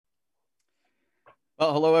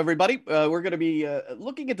Well, hello, everybody. We're going to be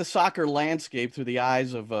looking at the soccer landscape through the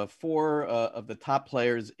eyes of four of the top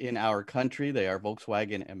players in our country. They are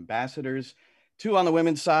Volkswagen ambassadors, two on the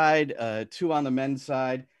women's side, two on the men's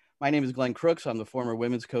side. My name is Glenn Crooks. I'm the former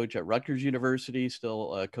women's coach at Rutgers University,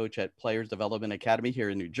 still a coach at Players Development Academy here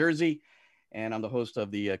in New Jersey. And I'm the host of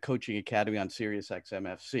the Coaching Academy on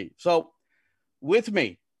SiriusXM-FC. So with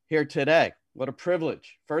me here today, what a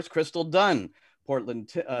privilege. First, Crystal Dunn,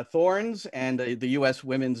 Portland Thorns, and the U.S.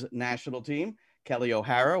 women's national team. Kelly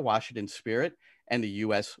O'Hara, Washington Spirit, and the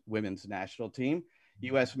U.S. women's national team.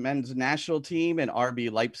 U.S. men's national team and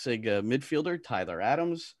RB Leipzig midfielder Tyler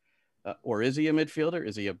Adams. Or is he a midfielder?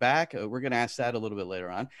 Is he a back? We're going to ask that a little bit later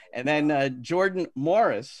on. And then Jordan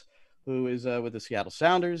Morris, who is with the Seattle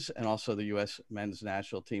Sounders and also the U.S. men's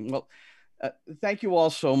national team. Well, thank you all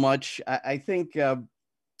so much. I think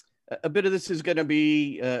a bit of this is going to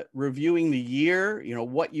be reviewing the year,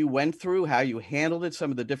 what you went through, how you handled it,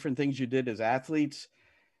 some of the different things you did as athletes,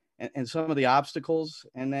 and some of the obstacles,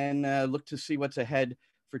 and then look to see what's ahead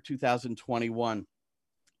for 2021.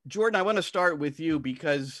 Jordan, I want to start with you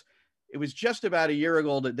because it was just about a year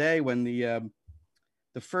ago today when the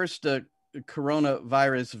first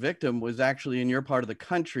coronavirus victim was actually in your part of the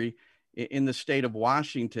country, in the state of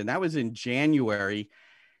Washington. That was in January.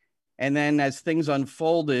 And then as things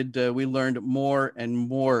unfolded, we learned more and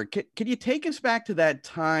more. Can you take us back to that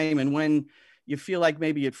time and when you feel like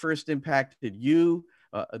maybe it first impacted you,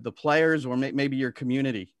 the players, or maybe your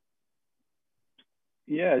community?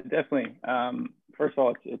 Yeah, definitely. First of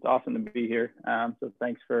all, it's awesome to be here. So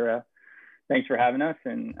thanks for having us.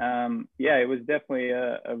 And yeah, it was definitely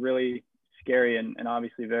a really scary and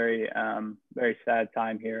obviously very sad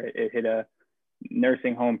time here. It hit a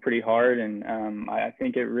nursing home pretty hard, and I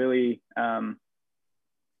think it really kind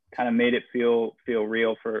of made it feel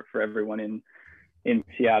real for everyone in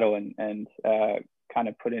Seattle, and kind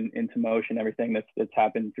of put into motion everything that's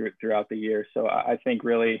happened throughout the year. So I think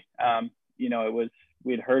really it was,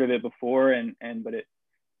 we'd heard of it before, but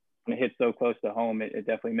when it hits so close to home, it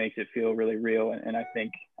definitely makes it feel really real. And I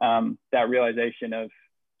think that realization of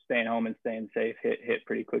staying home and staying safe hit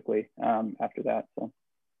pretty quickly after that. So.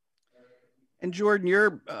 And Jordan,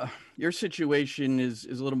 your situation is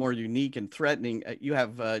a little more unique and threatening. You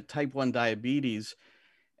have type 1 diabetes,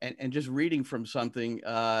 and just reading from something,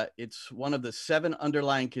 it's one of the 7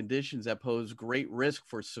 underlying conditions that pose great risk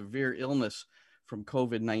for severe illness from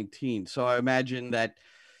COVID-19. So I imagine that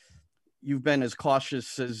you've been as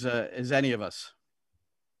cautious as any of us.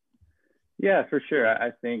 Yeah, for sure.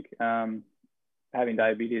 I think having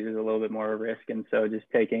diabetes is a little bit more of a risk, and so just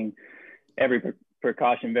taking every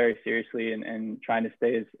precaution very seriously and trying to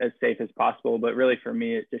stay as safe as possible. But really for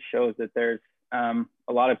me, it just shows that there's a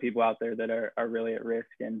lot of people out there that are really at risk,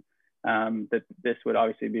 and that this would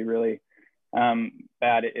obviously be really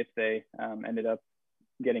bad if they ended up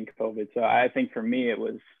getting COVID. So I think for me, it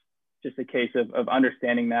was just a case of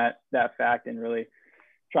understanding that fact and really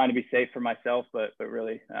trying to be safe for myself, but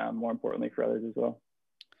really more importantly for others as well.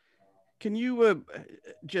 Can you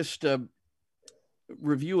just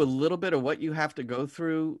review a little bit of what you have to go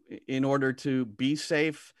through in order to be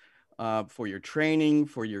safe for your training,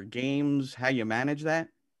 for your games, how you manage that?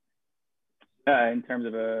 In terms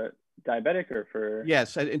of a diabetic, or for?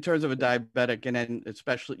 Yes, in terms of a diabetic, and then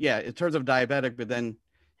especially, in terms of diabetic, but then,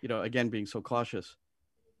 again, being so cautious.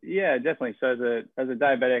 Yeah, definitely. So as a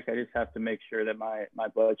diabetic, I just have to make sure that my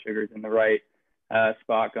blood sugar is in the right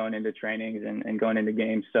spot going into trainings and going into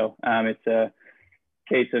games. So it's a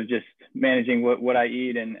case of just managing what I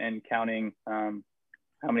eat and counting how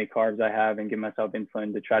many carbs I have, and give myself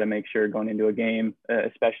insulin to try to make sure going into a game,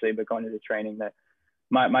 especially, but going into training, that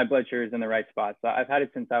my blood sugar is in the right spot. So I've had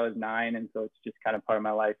it since I was 9, and so it's just kind of part of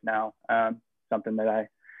my life now, something that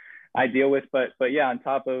I deal with. But yeah, on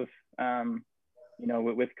top of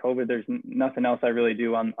with COVID, there's nothing else I really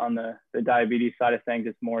do on the diabetes side of things.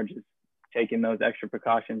 It's more just taking those extra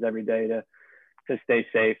precautions every day to stay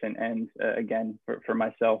safe and again, for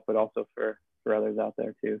myself, but also for others out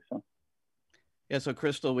there too. So. Yeah. So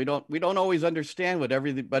Crystal, we don't always understand what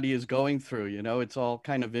everybody is going through. It's all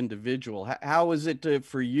kind of individual. How is it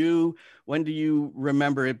for you? When do you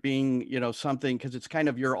remember it being, something, because it's kind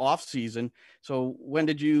of your off season. So when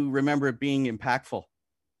did you remember it being impactful?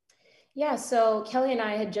 Yeah, so Kelly and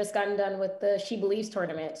I had just gotten done with the She Believes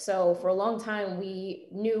tournament. So for a long time, we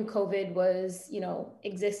knew COVID was,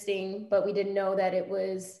 existing, but we didn't know that it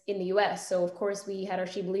was in the US. So of course we had our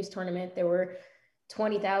She Believes tournament. There were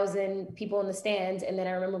 20,000 people in the stands. And then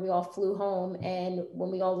I remember we all flew home, and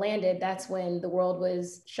when we all landed, that's when the world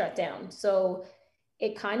was shut down. So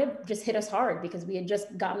it kind of just hit us hard because we had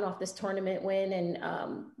just gotten off this tournament win and,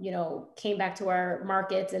 you know, came back to our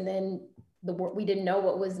markets, and then we didn't know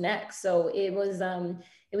what was next. So it was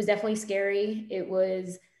definitely scary. It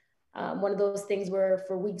was one of those things where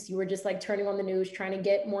for weeks you were just like turning on the news, trying to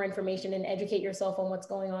get more information and educate yourself on what's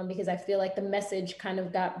going on, because I feel like the message kind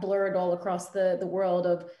of got blurred all across the world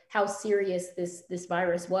of how serious this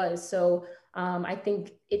virus was. So I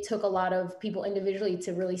think it took a lot of people individually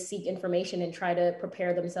to really seek information and try to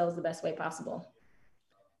prepare themselves the best way possible.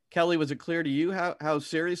 Kelly, was it clear to you how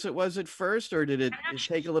serious it was at first, or did it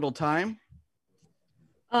take a little time?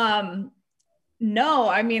 No,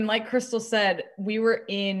 I mean, like Crystal said, we were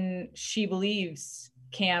in She Believes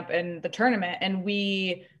camp and the tournament, and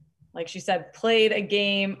we, like she said, played a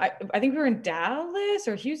game. I think we were in Dallas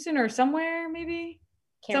or Houston or somewhere, maybe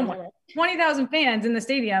somewhere. 20,000 fans in the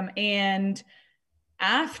stadium. And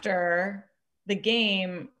after the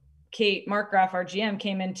game, Kate Markgraf, our GM,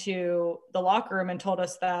 came into the locker room and told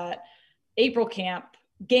us that April camp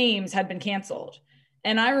games had been canceled.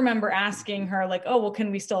 And I remember asking her, like, oh, well,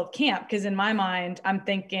 can we still have camp? Because in my mind, I'm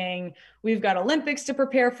thinking we've got Olympics to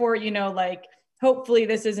prepare for, you know, like, hopefully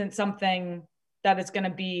this isn't something that is going to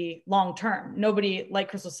be long term. Nobody, like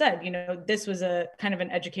Crystal said, you know, this was a kind of an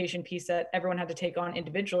education piece that everyone had to take on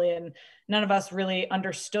individually. And none of us really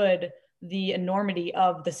understood the enormity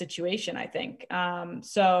of the situation, I think.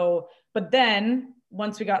 But then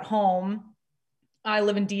once we got home, I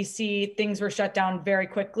live in DC, things were shut down very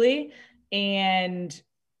quickly. And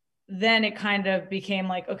then it kind of became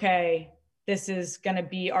like, okay, this is going to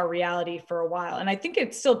be our reality for a while. And I think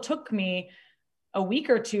it still took me a week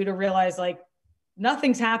or two to realize like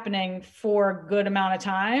nothing's happening for a good amount of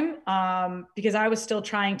time, because I was still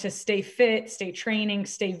trying to stay fit, stay training,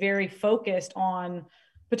 stay very focused on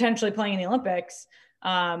potentially playing in the Olympics.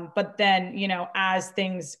 But then, you know, as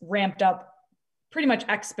things ramped up pretty much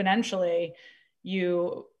exponentially,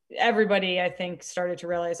 everybody, I think, started to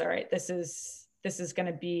realize, all right, this is going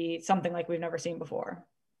to be something like we've never seen before.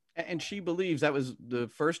 And She Believes, that was the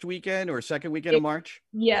first weekend or second weekend of March?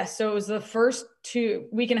 Yes. So it was the first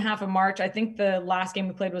week and a half of March. I think the last game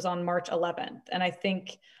we played was on March 11th. And I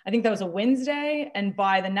think that was a Wednesday. And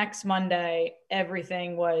by the next Monday,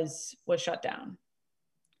 everything was shut down.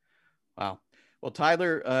 Wow. Well,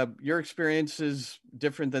 Tyler, your experience is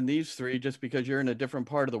different than these three just because you're in a different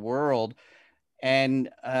part of the world. And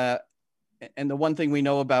the one thing we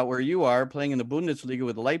know about where you are playing in the Bundesliga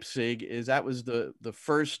with Leipzig is that was the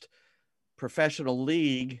first professional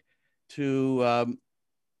league to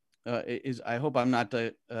I hope I'm not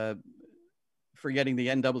forgetting the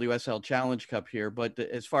NWSL Challenge Cup here, but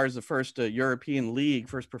as far as the first European league,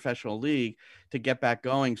 first professional league to get back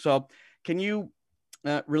going. So can you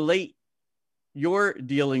relate your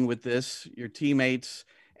dealing with this, your teammates,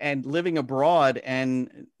 and living abroad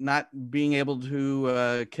and not being able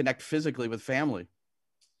to connect physically with family?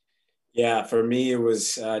 Yeah, for me, it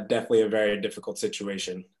was definitely a very difficult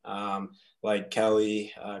situation. Like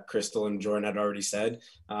Kelly, Crystal, and Jordan had already said,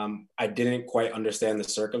 I didn't quite understand the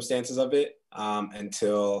circumstances of it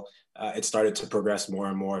until it started to progress more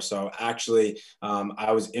and more. So actually,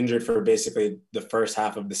 I was injured for basically the first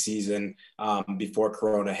half of the season before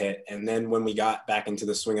Corona hit. And then when we got back into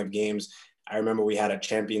the swing of games, I remember we had a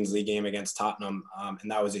Champions League game against Tottenham,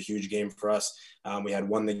 and that was a huge game for us. We had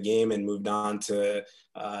won the game and moved on to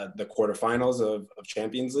the quarterfinals of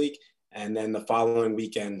Champions League. And then the following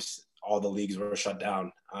weekend, all the leagues were shut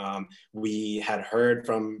down. We had heard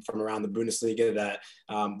from around the Bundesliga that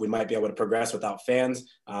we might be able to progress without fans,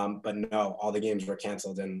 but no, all the games were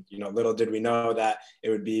canceled. And, you know, little did we know that it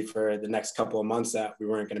would be for the next couple of months that we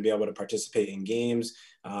weren't going to be able to participate in games,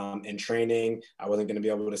 in training. I wasn't going to be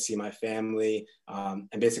able to see my family.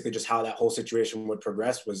 And basically just how that whole situation would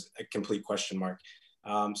progress was a complete question mark.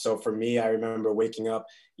 So for me, I remember waking up,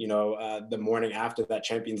 you know, the morning after that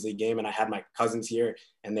Champions League game, and I had my cousins here,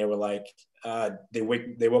 and they were like, they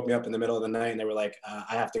woke me up in the middle of the night, and they were like,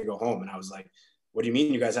 I have to go home. And I was like, what do you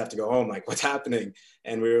mean you guys have to go home? Like, what's happening?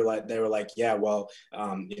 And they were like, yeah, well,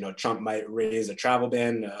 you know, Trump might raise a travel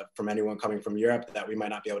ban from anyone coming from Europe that we might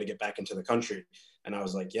not be able to get back into the country. And I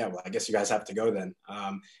was like, yeah, well, I guess you guys have to go then.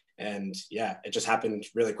 And yeah, it just happened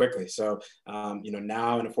really quickly. So, you know,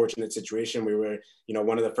 now in a fortunate situation, we were, you know,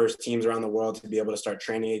 one of the first teams around the world to be able to start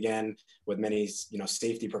training again with many, you know,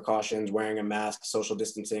 safety precautions, wearing a mask, social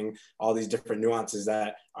distancing, all these different nuances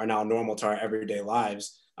that are now normal to our everyday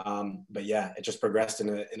lives. But yeah, it just progressed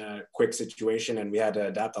in a quick situation, and we had to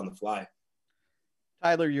adapt on the fly.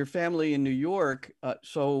 Tyler, your family in New York,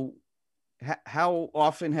 so how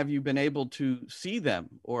often have you been able to see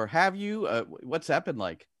them, or have you? What's that been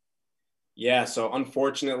like? Yeah, so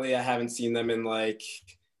unfortunately, I haven't seen them in like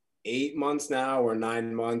 8 months now or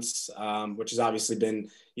 9 months, which has obviously been,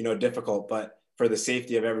 difficult. But for the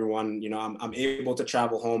safety of everyone, I'm able to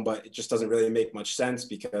travel home, but it just doesn't really make much sense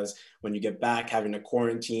because when you get back, having to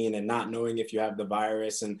quarantine and not knowing if you have the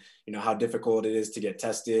virus and, how difficult it is to get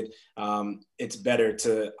tested, it's better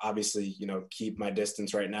to obviously, keep my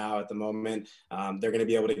distance right now at the moment. They're going to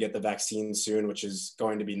be able to get the vaccine soon, which is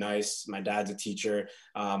going to be nice. My dad's a teacher.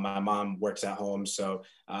 My mom works at home. So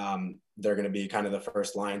they're going to be kind of the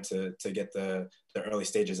first line to get the early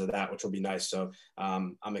stages of that, which will be nice. So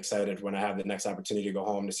I'm excited when I have the next opportunity to go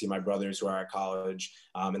home to see my brothers who are at college,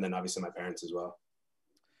 and then obviously my parents as well.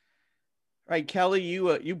 All right, Kelly,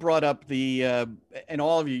 you brought up the and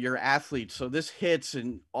all of you're athletes, so this hits,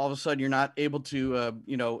 and all of a sudden you're not able to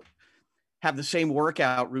have the same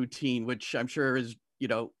workout routine, which I'm sure is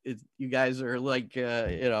you guys are like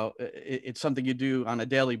it's something you do on a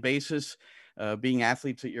daily basis. Being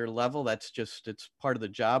athletes at your level, it's part of the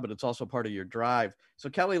job, but it's also part of your drive. So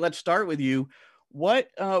Kelly, let's start with you. What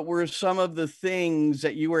were some of the things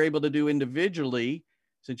that you were able to do individually,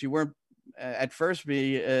 since you weren't at first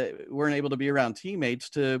weren't able to be around teammates,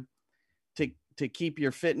 to keep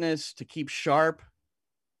your fitness, to keep sharp?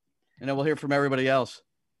 And then we'll hear from everybody else.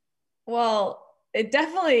 Well, it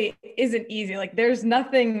definitely isn't easy. Like there's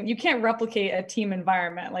nothing, you can't replicate a team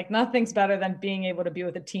environment. Like nothing's better than being able to be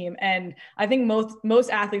with a team. And I think most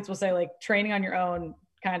athletes will say like training on your own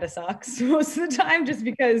kind of sucks most of the time, just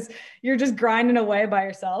because you're just grinding away by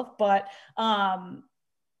yourself. But that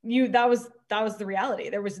was the reality.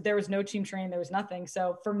 There was no team training, there was nothing.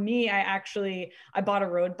 So for me, I bought a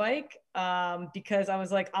road bike because I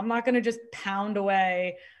was like, I'm not going to just pound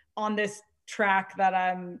away on this track that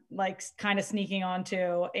I'm like kind of sneaking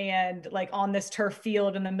onto and like on this turf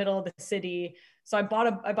field in the middle of the city. So I bought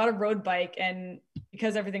a road bike, and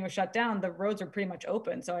because everything was shut down, the roads were pretty much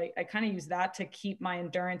open. So I kind of used that to keep my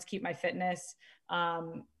endurance, keep my fitness,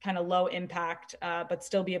 kind of low impact, but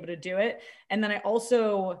still be able to do it. And then I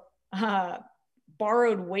also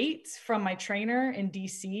borrowed weights from my trainer in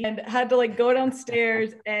DC and had to like go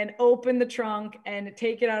downstairs and open the trunk and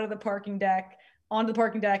take it out of the parking deck onto the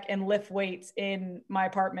parking deck and lift weights in my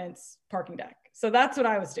apartment's parking deck. So that's what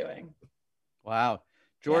I was doing. Wow.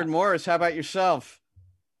 Jordan Morris, how about yourself?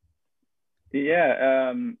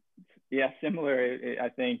 Yeah. Similar. I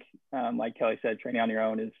think, like Kelly said, training on your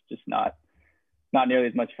own is just not nearly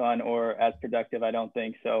as much fun or as productive, I don't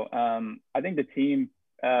think. So I think the team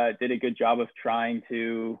did a good job of trying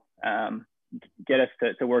to get us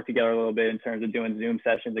to work together a little bit in terms of doing Zoom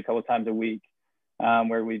sessions a couple of times a week,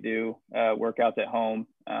 where we do workouts at home,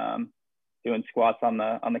 doing squats on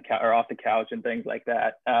the couch or off the couch and things like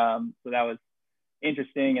that. So that was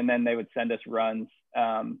interesting. And then they would send us runs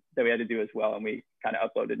that we had to do as well, and we kind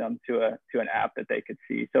of uploaded them to an app that they could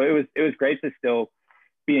see. So it was great to still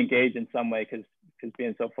be engaged in some way, because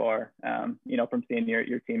being so far, from seeing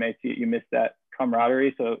your teammates, you miss that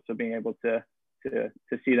camaraderie. So being able to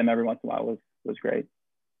see them every once in a while was great.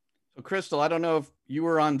 So Crystal, I don't know if you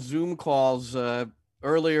were on Zoom calls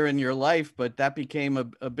earlier in your life, but that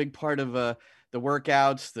became a big part of the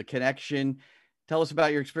workouts, the connection. Tell us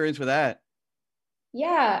about your experience with that.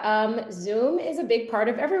 Yeah, Zoom is a big part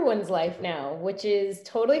of everyone's life now, which is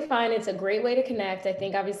totally fine. It's a great way to connect. I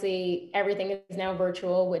think obviously everything is now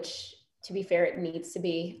virtual, which to be fair, it needs to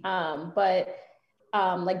be. But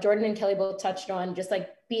like Jordan and Kelly both touched on, just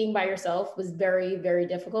like being by yourself was very, very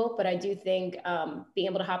difficult. But I do think being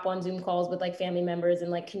able to hop on Zoom calls with like family members and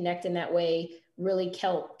like connect in that way really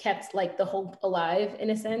kept like the hope alive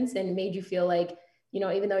in a sense, and made you feel like,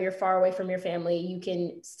 even though you're far away from your family, you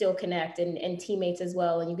can still connect, and teammates as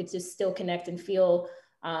well. And you could just still connect and feel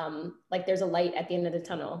like there's a light at the end of the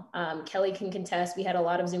tunnel. Kelly can contest. We had a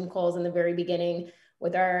lot of Zoom calls in the very beginning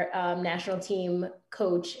with our national team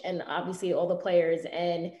coach and obviously all the players.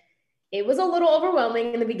 And it was a little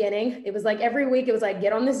overwhelming in the beginning. It was like every week it was like,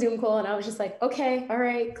 get on the Zoom call. And I was just like, okay, all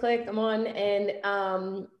right, click, I'm on.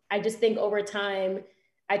 And I just think over time,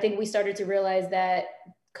 I think we started to realize that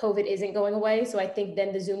COVID isn't going away. So I think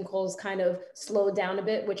then the Zoom calls kind of slowed down a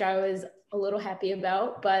bit, which I was a little happy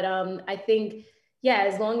about. But I think, yeah,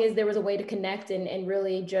 as long as there was a way to connect and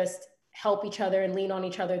really just help each other and lean on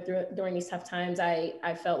each other during these tough times,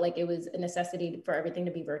 I felt like it was a necessity for everything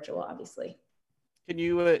to be virtual, obviously. Can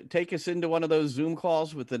you take us into one of those Zoom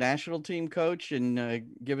calls with the national team coach and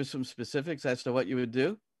give us some specifics as to what you would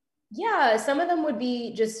do? Yeah, some of them would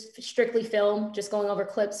be just strictly film, just going over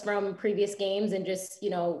clips from previous games and just,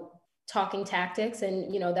 talking tactics.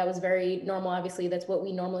 And, that was very normal. Obviously, that's what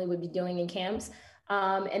we normally would be doing in camps.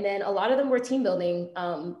 And then a lot of them were team building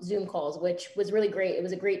Zoom calls, which was really great. It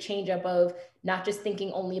was a great change up of not just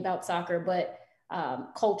thinking only about soccer, but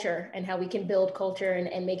culture and how we can build culture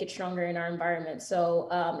and make it stronger in our environment. So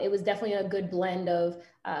it was definitely a good blend of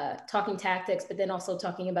talking tactics, but then also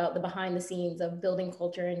talking about the behind the scenes of building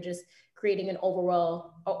culture and just creating an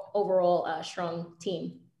overall strong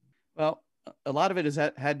team. Well, a lot of it has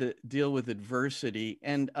had to deal with adversity.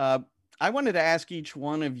 And I wanted to ask each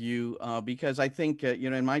one of you, because I think,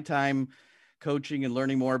 in my time coaching and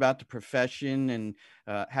learning more about the profession and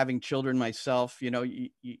having children myself,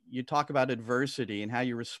 you talk about adversity and how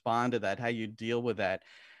you respond to that, how you deal with that.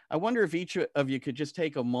 I wonder if each of you could just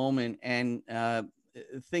take a moment and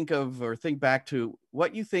think back to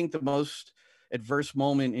what you think the most adverse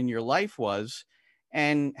moment in your life was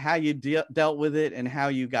and how you dealt with it and how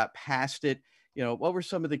you got past it. What were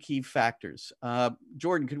some of the key factors?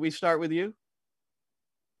 Jordan, could we start with you?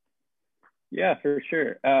 Yeah, for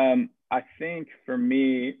sure. I think for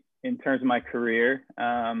me, in terms of my career,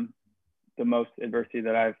 the most adversity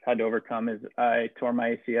that I've had to overcome is I tore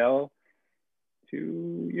my ACL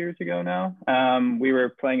 2 years ago now. We were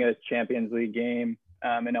playing a Champions League game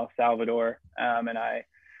in El Salvador, and I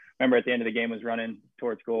remember at the end of the game was running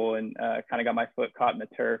towards goal and kind of got my foot caught in the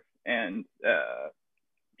turf and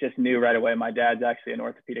just knew right away. My dad's actually an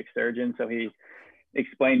orthopedic surgeon, so he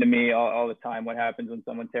explained to me all the time what happens when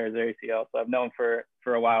someone tears their ACL. So I've known for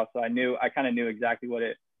a while, so I kind of knew exactly what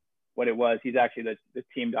it was. He's actually the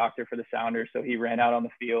team doctor for the Sounders, so he ran out on the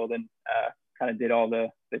field and kind of did all the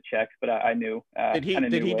checks. But I knew. Did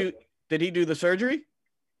he do the surgery?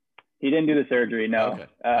 He didn't do the surgery. No. Okay.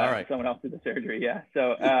 All right. Someone else did the surgery. Yeah.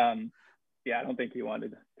 So yeah, I don't think he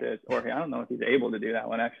wanted to, or I don't know if he's able to do that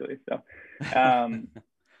one actually. So.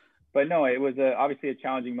 But no, it was obviously a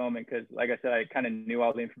challenging moment because, like I said, I kind of knew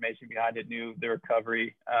all the information behind it, knew the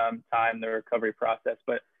recovery time, the recovery process.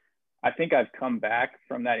 But I think I've come back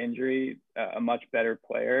from that injury a much better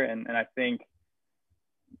player, and I think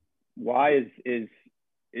why is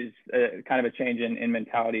kind of a change in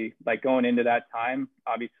mentality. Like going into that time,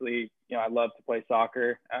 obviously, I love to play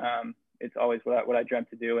soccer. It's always what I dreamt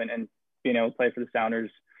to do, and being able to play for the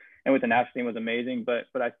Sounders and with the national team was amazing. But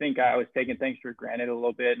I think I was taking things for granted a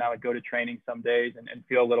little bit, and I would go to training some days and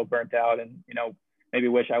feel a little burnt out and, maybe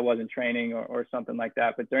wish I wasn't training or something like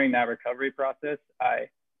that. But during that recovery process, I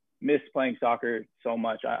missed playing soccer so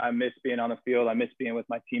much. I missed being on the field. I missed being with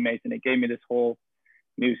my teammates, and it gave me this whole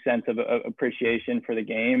new sense of appreciation for the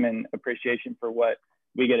game and appreciation for what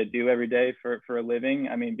we get to do every day for a living.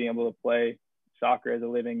 I mean, being able to play soccer as a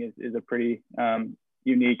living is a pretty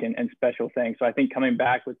unique and special thing. So I think coming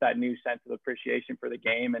back with that new sense of appreciation for the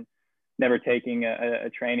game and never taking a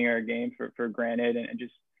training or a game for granted, and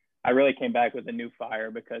just I really came back with a new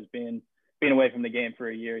fire because being away from the game for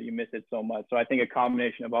a year, you miss it so much. So I think a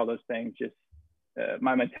combination of all those things, just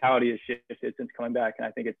my mentality has shifted since coming back, and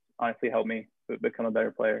I think it's honestly helped me become a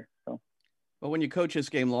better player. So. Well, when you coach this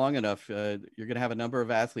game long enough, you're going to have a number of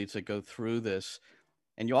athletes that go through this,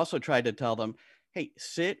 and you also try to tell them, hey,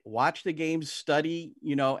 sit, watch the game, study,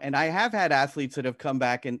 and I have had athletes that have come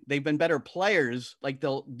back and they've been better players. Like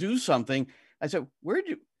they'll do something. I said, where'd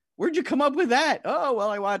you come up with that? Oh, well,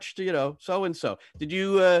 I watched, so-and-so. Did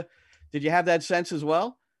you have that sense as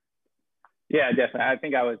well? Yeah, definitely. I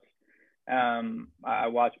think I was, I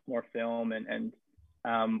watched more film and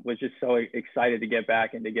was just so excited to get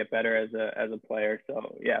back and to get better as a player.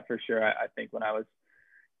 So yeah, for sure. I think when I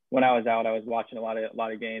was out, I was watching a lot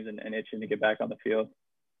of games and itching to get back on the field.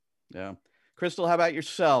 Yeah. Crystal, how about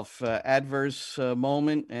yourself? Adverse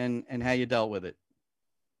moment and how you dealt with it?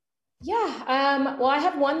 Yeah. Well, I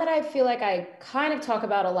have one that I feel like I kind of talk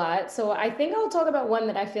about a lot. So I think I'll talk about one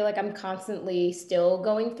that I feel like I'm constantly still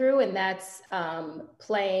going through, and that's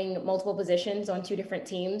playing multiple positions on two different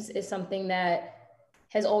teams is something that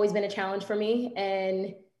has always been a challenge for me.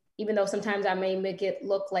 And even though sometimes I may make it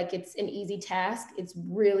look like it's an easy task, it's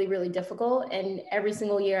really, really difficult. And every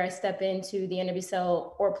single year I step into the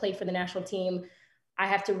NWSL or play for the national team, I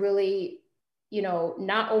have to really,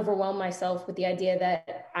 not overwhelm myself with the idea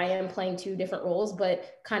that I am playing two different roles,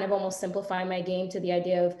 but kind of almost simplify my game to the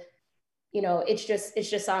idea of, it's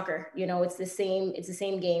just soccer, it's the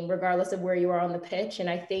same game, regardless of where you are on the pitch. And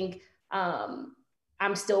I think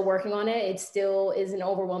I'm still working on it. It still is an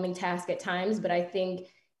overwhelming task at times, but I think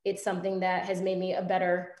it's something that has made me a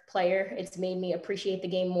better player. It's made me appreciate the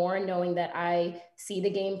game more, knowing that I see the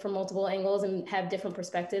game from multiple angles and have different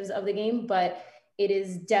perspectives of the game. But it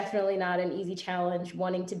is definitely not an easy challenge,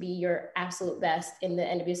 wanting to be your absolute best in the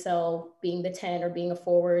NWSL, being the 10 or being a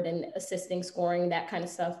forward and assisting, scoring, that kind of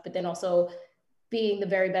stuff. But then also being the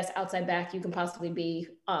very best outside back you can possibly be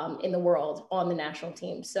in the world on the national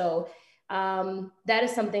team. So that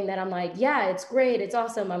is something that I'm like, yeah, it's great, it's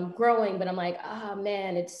awesome, I'm growing, but I'm like, oh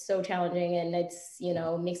man, it's so challenging, and it's, you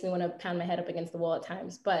know, makes me want to pound my head up against the wall at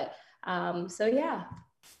times. But so yeah.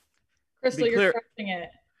 Crystal, you're crushing it.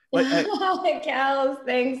 Cal,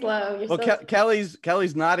 thanks, love.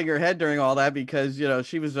 Kelly's nodding her head during all that because, you know,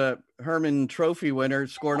 she was a Herman Trophy winner,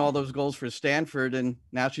 scoring all those goals for Stanford, and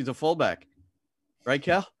now she's a fullback, right,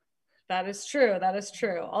 Cal? That is true. That is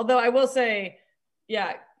true. Although I will say,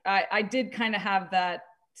 yeah, I did kind of have that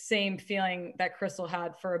same feeling that Crystal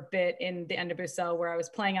had for a bit in the NWSL, where I was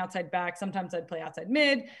playing outside back. Sometimes I'd play outside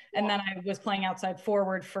mid, and then I was playing outside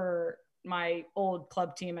forward for my old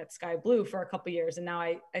club team at Sky Blue for a couple of years. And now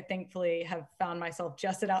I thankfully have found myself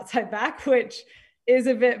just at outside back, which is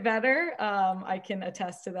a bit better. I can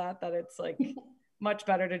attest to that it's like much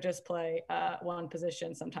better to just play one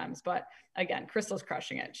position sometimes. But again, Crystal's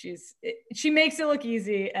crushing it. She makes it look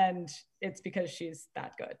easy, and it's because she's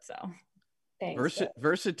that good. So thanks.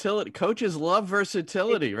 Versatility. Coaches love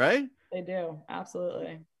versatility, right? They do.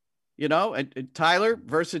 Absolutely. You know, and Tyler,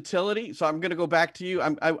 versatility. So I'm going to go back to you.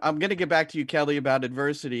 I'm going to get back to you, Kelly, about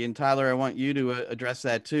adversity. And Tyler, I want you to address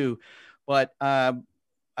that too. But I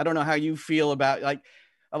don't know how you feel about, like,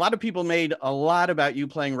 a lot of people made a lot about you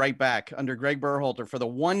playing right back under Greg Berhalter for the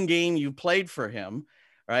one game you played for him,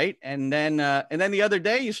 right? And then the other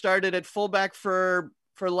day you started at fullback for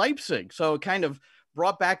Leipzig. So it kind of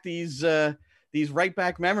brought back these right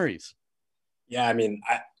back memories. Yeah, I mean,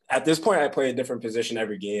 at this point, I play a different position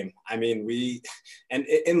every game. I mean, and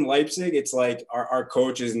in Leipzig, it's like our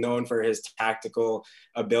coach is known for his tactical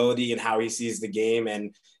ability and how he sees the game.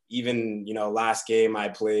 And even, you know, last game I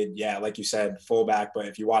played, yeah, like you said, fullback. But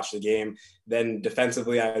if you watch the game, then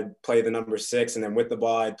defensively, I'd play the number 6. And then with the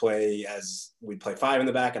ball, we'd play 5 in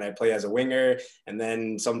the back, and I'd play as a winger. And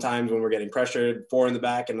then sometimes when we're getting pressured, 4 in the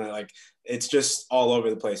back. And then, like, it's just all over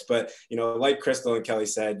the place. But, you know, like Crystal and Kelly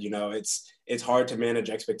said, you know, it's hard to manage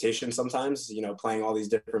expectations sometimes, you know, playing all these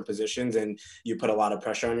different positions, and you put a lot of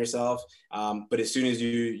pressure on yourself. But as soon as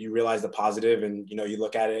you realize the positive, and, you know, you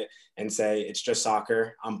look at it and say, it's just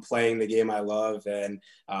soccer, I'm playing the game I love, and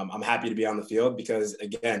I'm happy to be on the field, because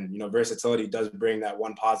again, you know, versatility does bring that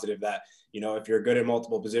one positive that, you know, if you're good at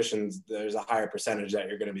multiple positions, there's a higher percentage that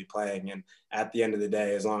you're going to be playing. And at the end of the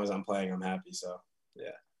day, as long as I'm playing, I'm happy. So,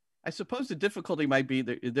 yeah. I suppose the difficulty might be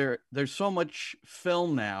that there's so much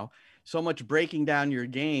film now, so much breaking down your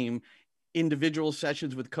game, individual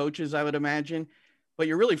sessions with coaches, I would imagine, but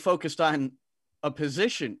you're really focused on a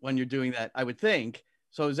position when you're doing that, I would think.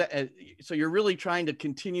 So so you're really trying to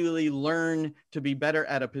continually learn to be better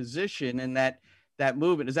at a position, and that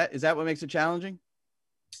movement, is that what makes it challenging?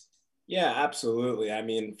 Yeah, absolutely. I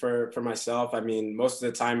mean, for myself, I mean, most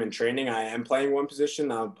of the time in training, I am playing one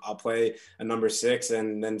position. I'll play a number 6.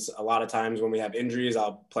 And then a lot of times when we have injuries,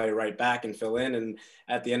 I'll play right back and fill in. And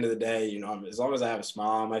at the end of the day, you know, as long as I have a smile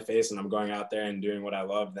on my face and I'm going out there and doing what I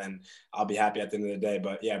love, then I'll be happy at the end of the day.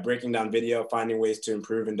 But yeah, breaking down video, finding ways to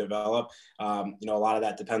improve and develop, you know, a lot of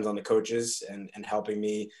that depends on the coaches and helping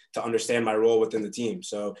me to understand my role within the team.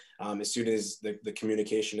 So as soon as the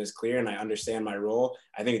communication is clear and I understand my role,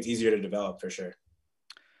 I think it's easier to develop for sure.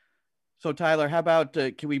 So Tyler, how about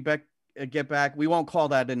can we get back? We won't call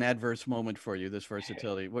that an adverse moment for you, this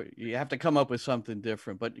versatility. You have to come up with something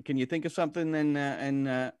different, but can you think of something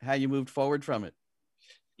and how you moved forward from it?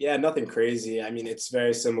 Yeah, nothing crazy. I mean, it's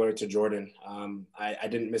very similar to Jordan. I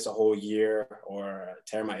didn't miss a whole year or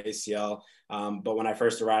tear my ACL. But when I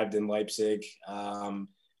first arrived in Leipzig,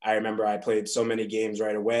 I remember I played so many games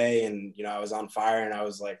right away, and, you know, I was on fire, and I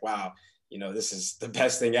was like, wow, you know, this is the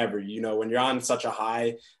best thing ever. You know, when you're on such a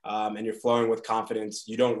high and you're flowing with confidence,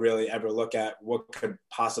 you don't really ever look at what could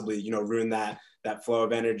possibly, you know, ruin that flow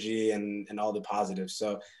of energy and all the positives.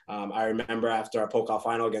 So I remember after our Pokal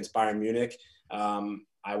final against Bayern Munich,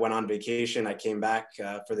 I went on vacation. I came back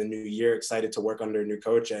for the new year, excited to work under a new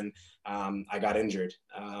coach, and I got injured.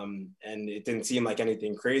 And it didn't seem like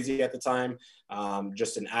anything crazy at the time,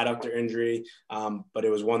 just an adductor injury, but it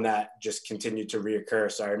was one that just continued to reoccur.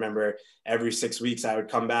 So I remember every 6 weeks I would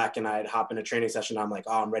come back and I'd hop in a training session. I'm like,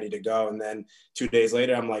 oh, I'm ready to go. And then 2 days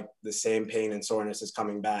later, I'm like, the same pain and soreness is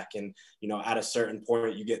coming back. And, you know, at a certain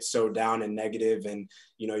point, you get so down and negative, and,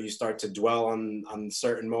 you know, you start to dwell on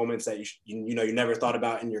certain moments that you know, you never thought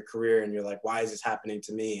about in your career. And you're like, why is this happening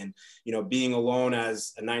to me? And, you know, being alone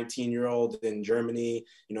as a 19-year-old in Germany,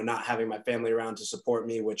 you know, not having my family around to support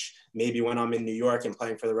me, which maybe when I'm in New York and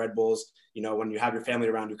playing for the Red Bulls, you know, when you have your family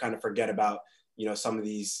around, you kind of forget about, you know, some of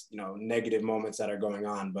these, you know, negative moments that are going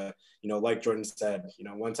on. But, you know, like Jordan said, you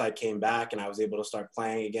know, once I came back and I was able to start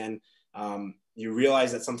playing again, you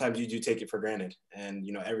realize that sometimes you do take it for granted. And,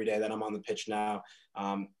 you know, every day that I'm on the pitch now,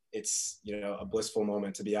 it's, you know, a blissful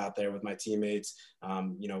moment to be out there with my teammates,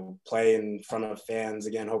 you know, play in front of fans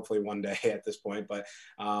again, hopefully one day at this point. But,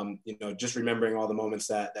 you know, just remembering all the moments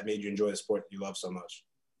that made you enjoy the sport that you love so much.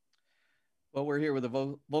 Well, we're here with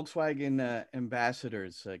the Volkswagen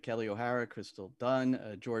ambassadors, Kelly O'Hara, Crystal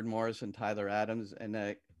Dunn, Jordan Morris, and Tyler Adams.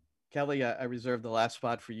 And Kelly, I reserved the last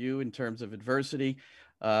spot for you in terms of adversity.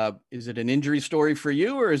 Is it an injury story for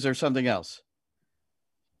you, or is there something else?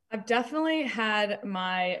 I've definitely had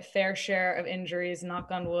my fair share of injuries,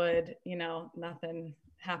 knock on wood, you know, nothing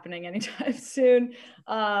happening anytime soon.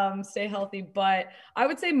 Stay healthy. But I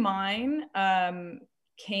would say mine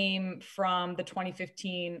came from the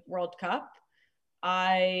 2015 World Cup.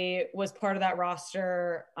 I was part of that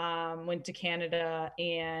roster, went to Canada,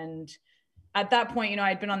 and at that point, you know,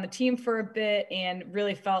 I'd been on the team for a bit and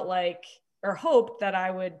really felt like, or hoped that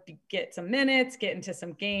I would get some minutes, get into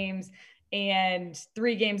some games. And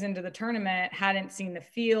 3 games into the tournament, hadn't seen the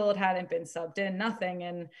field, hadn't been subbed in,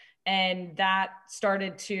 nothing. And that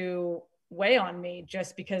started to weigh on me,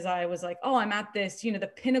 just because I was like, oh, I'm at this, you know, the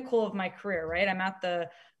pinnacle of my career, right? I'm at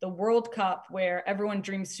the World Cup where everyone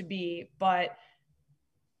dreams to be, but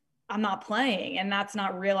I'm not playing, and that's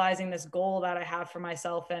not realizing this goal that I have for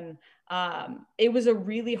myself. And it was a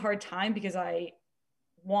really hard time because I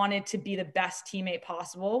wanted to be the best teammate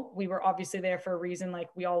possible. We were obviously there for a reason.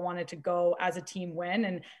 Like, we all wanted to go as a team win.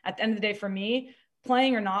 And at the end of the day, for me,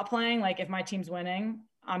 playing or not playing, like, if my team's winning,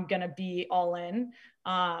 I'm going to be all in.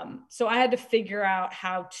 So I had to figure out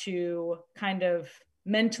how to kind of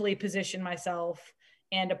mentally position myself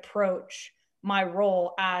and approach my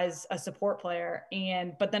role as a support player,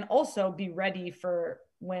 but then also be ready for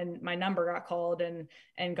when my number got called and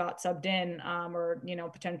got subbed in, or, you know,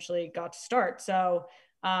 potentially got to start. So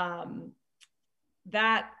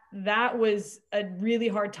that was a really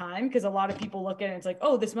hard time, because a lot of people look at it and it's like,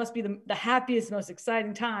 oh, this must be the happiest, most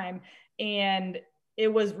exciting time. And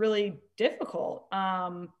it was really difficult.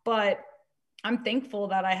 But I'm thankful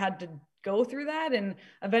that I had to go through that, and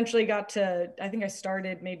eventually got to, I think I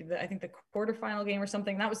started maybe the quarterfinal game or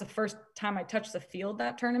something. That was the first time I touched the field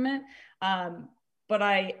that tournament. But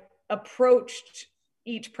I approached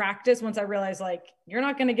each practice, once I realized, like, you're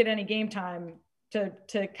not going to get any game time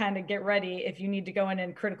to kind of get ready. If you need to go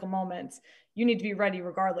in critical moments, you need to be ready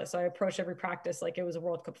regardless. So I approached every practice like it was a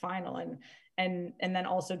World Cup final, and then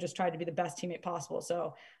also just tried to be the best teammate possible.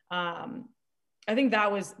 So I think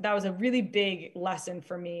that was a really big lesson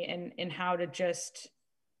for me in how to just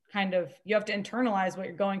kind of, you have to internalize what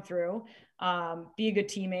you're going through, be a good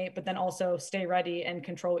teammate, but then also stay ready and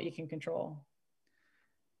control what you can control.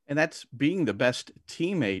 And that's being the best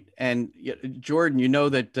teammate. And Jordan, you know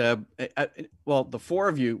that, well, the 4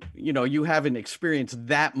 of you, you know, you haven't experienced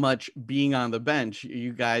that much being on the bench.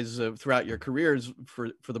 You guys, throughout your careers, for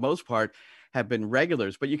the most part, have been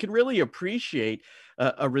regulars, but you can really appreciate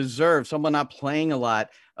a reserve, someone not playing a lot,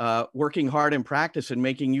 working hard in practice and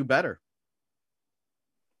making you better.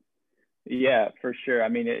 Yeah, for sure. I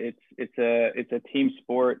mean, it's a team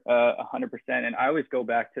sport, 100%. And I always go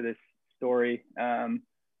back to this story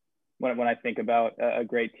when I think about a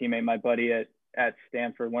great teammate. My buddy at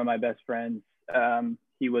Stanford, one of my best friends,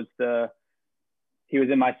 he was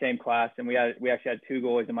in my same class, and we actually had 2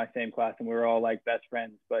 goalies in my same class, and we were all like best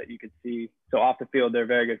friends. But you could see, so off the field, they're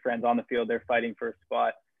very good friends. On the field, they're fighting for a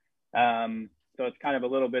spot. So it's kind of a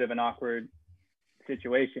little bit of an awkward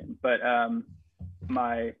situation. But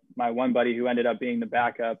my one buddy, who ended up being the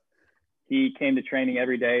backup, he came to training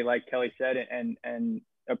every day, like Kelly said, and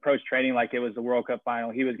approached training like it was the World Cup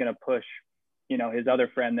final. He was going to push, you know, his other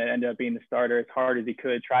friend that ended up being the starter as hard as he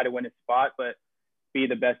could, try to win his spot, but be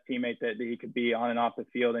the best teammate that he could be on and off the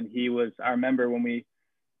field. And he was, I remember when we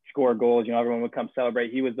scored goals, you know, everyone would come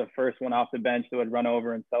celebrate. He was the first one off the bench that would run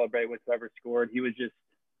over and celebrate with whoever scored. He was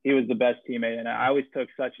the best teammate. And I always took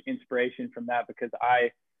such inspiration from that, because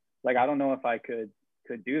I don't know if I could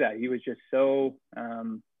do that. He was just so,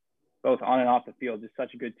 both on and off the field, just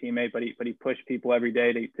such a good teammate, but he pushed people every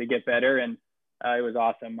day to get better. And it was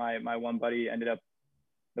awesome. My one buddy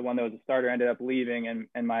the one that was a starter ended up leaving,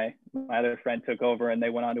 and my other friend took over, and they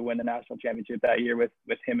went on to win the national championship that year with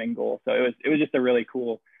him in goal. So it was just a really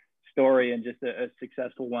cool story, and just a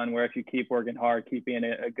successful one, where if you keep working hard, keep being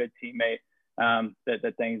a good teammate,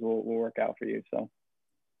 that things will work out for you. So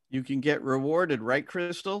you can get rewarded, right,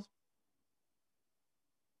 Crystal?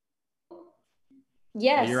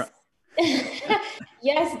 Yes.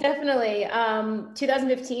 Yes, definitely.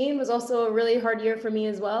 2015 was also a really hard year for me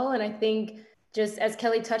as well. And I think, just as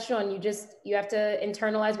Kelly touched on, you have to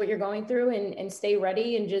internalize what you're going through and stay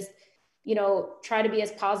ready, and just you know, try to be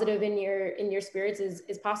as positive in your spirits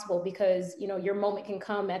as possible, because, you know, your moment can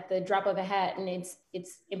come at the drop of a hat, and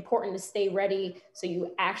it's important to stay ready so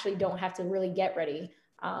you actually don't have to really get ready.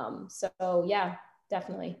 So yeah,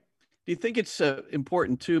 definitely. Do you think it's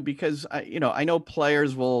important too? Because I know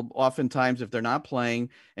players will oftentimes, if they're not playing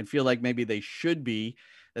and feel like maybe they should be,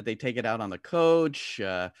 that they take it out on the coach,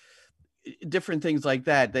 different things like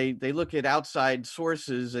that. They look at outside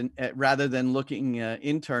sources and rather than looking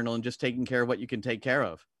internal and just taking care of what you can take care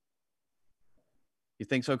of. You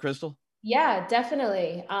think so, Crystal? Yeah,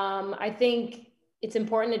 definitely. I think it's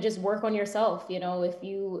important to just work on yourself. You know, if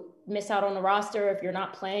you miss out on the roster, if you're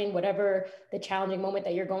not playing, whatever the challenging moment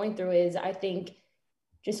that you're going through is, I think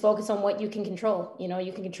just focus on what you can control. You know,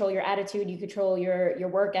 you can control your attitude, you control your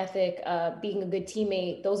work ethic, being a good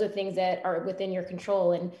teammate. Those are things that are within your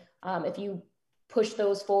control. And if you push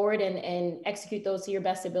those forward and execute those to your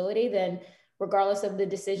best ability, then regardless of the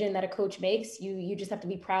decision that a coach makes, you just have to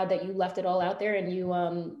be proud that you left it all out there, and you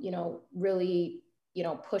know, really, you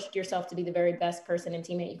know, pushed yourself to be the very best person and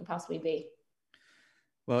teammate you could possibly be.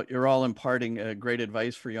 Well, you're all imparting great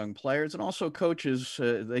advice for young players, and also coaches.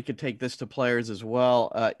 They could take this to players as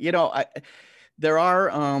well. There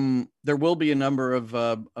will be a number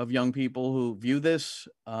of young people who view this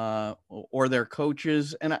or their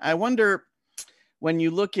coaches, and I wonder, when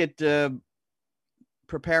you look at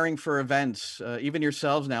preparing for events, even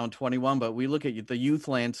yourselves now in 21, but we look at the youth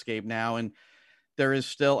landscape now, and there is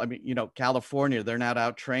still, I mean, California, they're not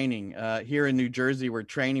out training. Here in New Jersey, we're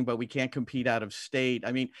training, but we can't compete out of state.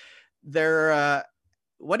 I mean,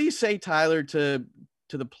 what do you say, Tyler, to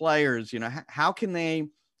the players? How can they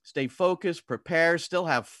stay focused, prepare, still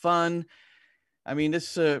have fun? I mean,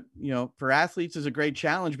 this, for athletes is a great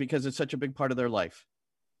challenge because it's such a big part of their life.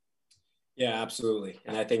 Yeah, absolutely.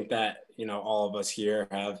 And I think that, all of us here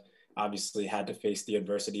have obviously had to face the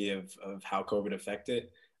adversity of how COVID affected.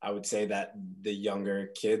 I would say that the younger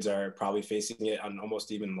kids are probably facing it on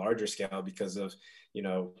almost even larger scale because of,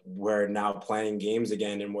 we're now playing games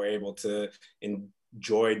again and we're able to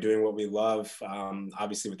enjoy doing what we love,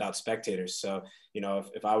 obviously without spectators. So,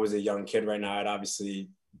 if I was a young kid right now, I'd obviously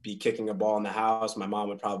be kicking a ball in the house. My mom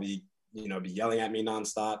would probably, be yelling at me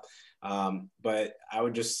nonstop. But I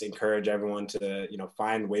would just encourage everyone to,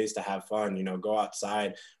 find ways to have fun, go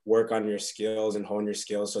outside, work on your skills and hone your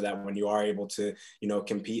skills so that when you are able to,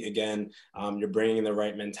 compete again, you're bringing the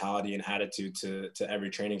right mentality and attitude to every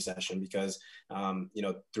training session because,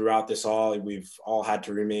 throughout this all, we've all had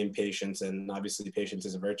to remain patient, and obviously patience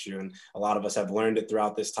is a virtue. And a lot of us have learned it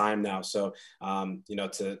throughout this time now. So,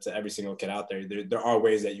 to every single kid out there, there are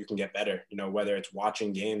ways that you can get better, whether it's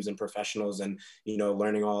watching games and professionals and,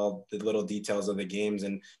 learning all the little details of the games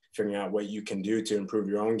and figuring out what you can do to improve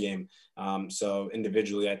your own game. So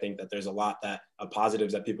individually, I think that there's a lot of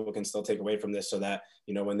positives that people can still take away from this so that,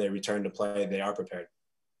 when they return to play, they are prepared.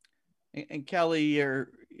 And Kelly,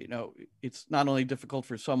 it's not only difficult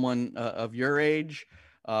for someone of your age,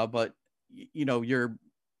 but,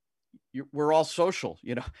 we're all social,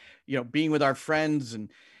 being with our friends and,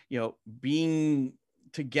 being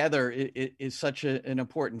together is such an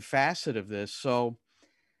important facet of this. So,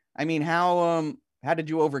 I mean, how did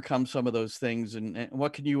you overcome some of those things, and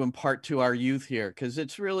what can you impart to our youth here? Because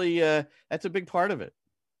it's really that's a big part of it.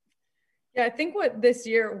 Yeah, I think what this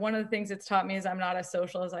year, one of the things it's taught me is I'm not as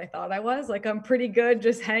social as I thought I was. Like, I'm pretty good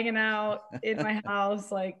just hanging out in my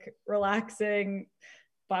house, like relaxing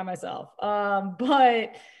by myself.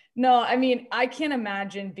 But no, I mean, I can't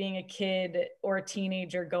imagine being a kid or a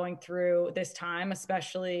teenager going through this time,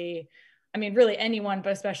 especially, I mean, really anyone,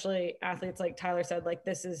 but especially athletes, like Tyler said, like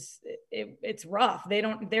it's rough.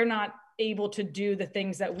 They're not able to do the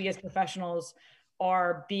things that we as professionals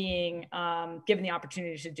are being given the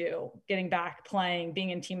opportunity to do, getting back, playing, being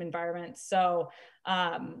in team environments. So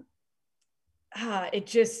it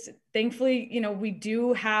just, thankfully, we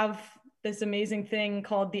do have this amazing thing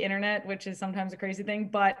called the internet, which is sometimes a crazy thing,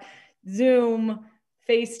 but Zoom,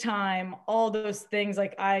 FaceTime, all those things.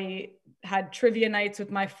 Like, I had trivia nights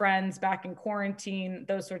with my friends back in quarantine,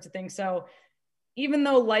 those sorts of things. So even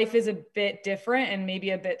though life is a bit different and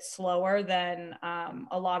maybe a bit slower than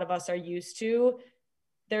a lot of us are used to,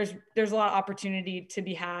 there's a lot of opportunity to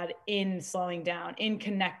be had in slowing down, in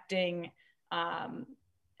connecting,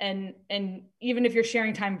 and even if you're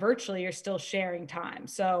sharing time virtually, you're still sharing time.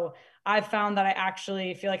 So I've found that I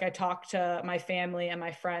actually feel like I talk to my family and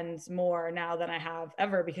my friends more now than I have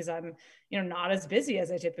ever, because I'm, not as busy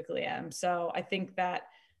as I typically am. So I think that,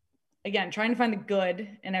 again, trying to find the good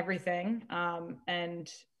in everything, and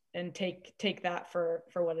take that for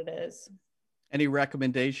what it is. Any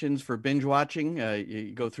recommendations for binge watching?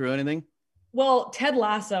 You go through anything? Well, Ted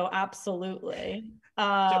Lasso, absolutely.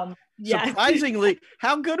 Yeah. Surprisingly,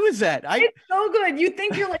 how good was that? It's so good. You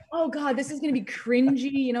think you're like, oh God, this is going to be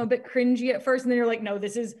cringy, you know, a bit cringy at first. And then you're like, no,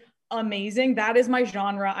 this is amazing. That is my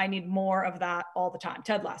genre. I need more of that all the time.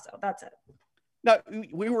 Ted Lasso. That's it. No,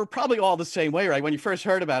 we were probably all the same way, right? When you first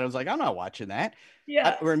heard about it, I was like, I'm not watching that.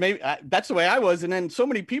 Yeah. Or maybe that's the way I was. And then so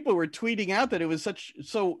many people were tweeting out that it was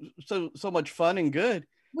so much fun and good.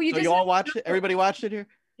 Well, so you all watched it? Everybody watched it here?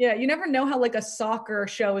 Yeah. You never know how like a soccer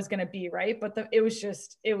show is going to be, right? But it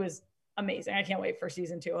was amazing. I can't wait for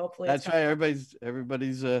season 2. Hopefully. That's right.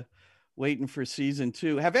 Everybody's waiting for season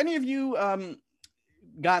 2. Have any of you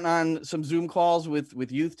gotten on some Zoom calls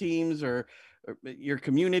with youth teams or your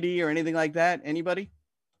community or anything like that? Anybody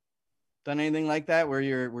done anything like that where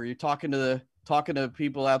you're talking to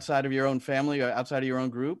people outside of your own family or outside of your own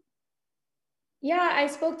group? Yeah, I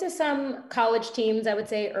spoke to some college teams, I would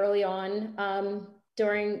say early on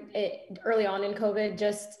in COVID,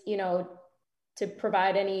 just, you know, to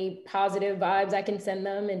provide any positive vibes I can send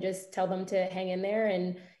them and just tell them to hang in there.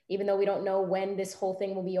 And even though we don't know when this whole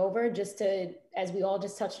thing will be over, just to, as we all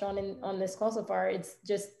just touched on this call so far, it's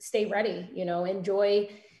just stay ready, you know, enjoy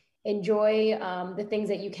the things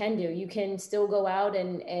that you can do. You can still go out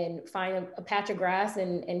and find a patch of grass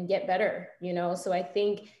and get better, you know? So I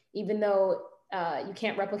think even though you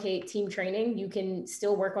can't replicate team training, you can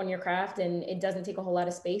still work on your craft, and it doesn't take a whole lot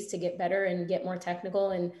of space to get better and get more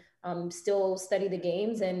technical and still study the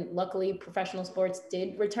games. And luckily professional sports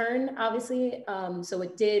did return, obviously. So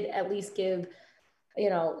it did at least give, you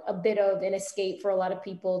know, a bit of an escape for a lot of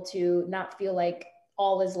people to not feel like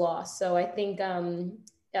all is lost. So I think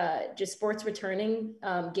just sports returning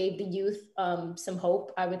gave the youth some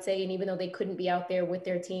hope, I would say. And even though they couldn't be out there with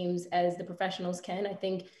their teams as the professionals can, I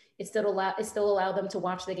think it still allowed them to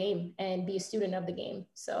watch the game and be a student of the game.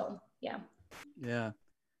 So yeah. Yeah.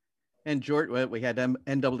 And Jordan, we had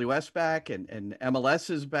NWS back and MLS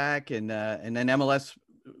is back, and then MLS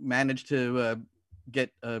managed to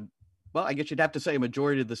get well, I guess you'd have to say a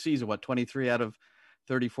majority of the season, 23 out of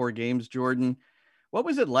 34 games. Jordan, what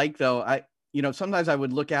was it like though? Sometimes I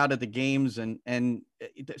would look out at the games and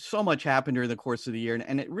so much happened during the course of the year,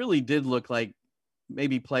 and it really did look like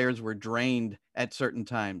maybe players were drained at certain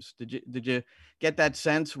times. Did you get that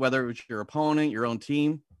sense, whether it was your opponent, your own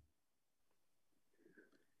team?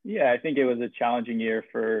 Yeah, I think it was a challenging year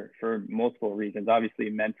for multiple reasons. Obviously,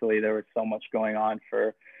 mentally, there was so much going on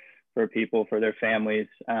for people, for their families.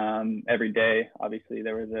 Every day, obviously,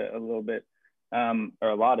 there was a little bit or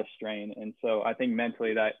a lot of strain. And so I think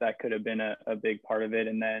mentally that could have been a big part of it.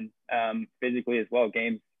 And then physically as well,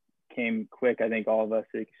 games came quick. I think all of us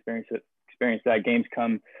experienced that. Games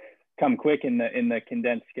come quick in the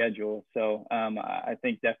condensed schedule. So I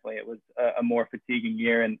think definitely it was a more fatiguing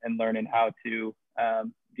year, and learning how to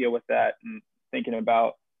deal with that, and thinking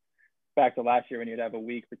about back to last year when you'd have a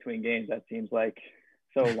week between games. That seems like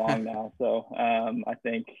so long now. So I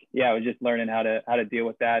think, I was just learning how to deal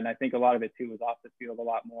with that. And I think a lot of it too was off the field, a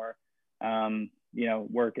lot more,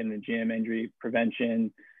 work in the gym, injury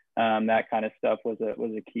prevention, that kind of stuff was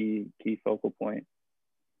a key focal point.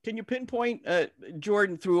 Can you pinpoint,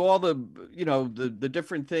 Jordan, through all the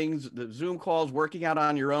different things, the Zoom calls, working out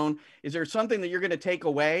on your own, is there something that you're going to take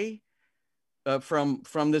away from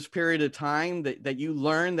this period of time that you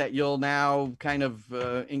learned that you'll now kind of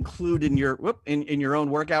include in your own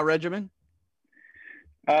workout regimen?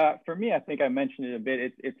 For me, I think I mentioned it a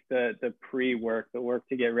bit. It's the pre-work, the work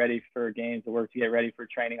to get ready for games, the work to get ready for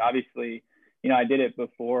training. Obviously, I did it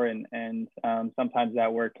before, and sometimes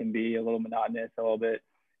that work can be a little monotonous, a little bit.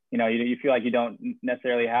 You feel like you don't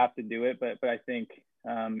necessarily have to do it, but I think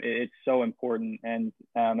it's so important. And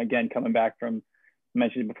again, coming back from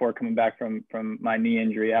my knee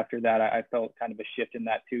injury, after that, I felt kind of a shift in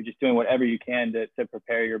that too. Just doing whatever you can to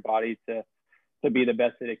prepare your body to be the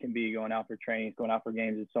best that it can be, going out for trainings, going out for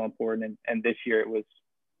games is so important. And this year it was,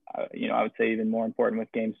 I would say even more important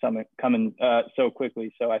with games coming so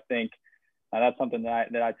quickly. So I think that's something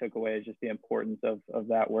that I took away, is just the importance of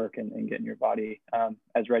that work and getting your body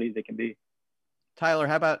as ready as it can be. Tyler,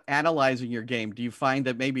 how about analyzing your game? Do you find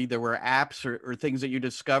that maybe there were apps or things that you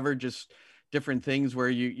discovered, just different things where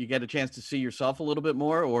you get a chance to see yourself a little bit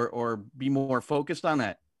more or be more focused on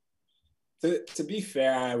that? To be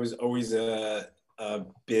fair, I was always a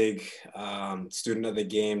big student of the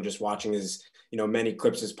game, just watching as many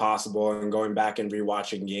clips as possible and going back and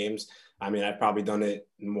rewatching games. I mean, I've probably done it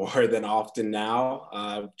more than often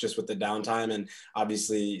now, just with the downtime. And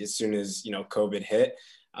obviously, as soon as, COVID hit,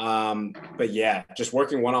 But yeah, just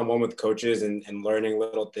working one-on-one with coaches and learning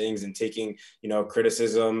little things and taking,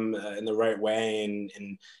 criticism in the right way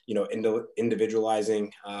and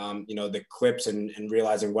individualizing, the clips and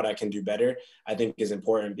realizing what I can do better, I think is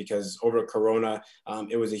important, because over Corona,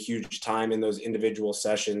 it was a huge time in those individual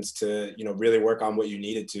sessions to, really work on what you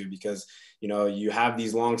needed to, because, you have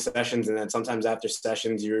these long sessions, and then sometimes after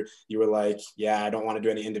sessions, you were like, yeah, I don't want to do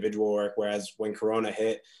any individual work. Whereas when Corona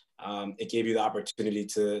hit, it gave you the opportunity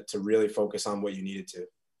to really focus on what you needed to.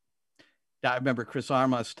 Yeah, I remember Chris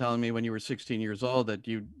Armas telling me when you were 16 years old that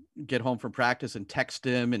you get home from practice and text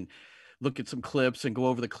him and look at some clips and go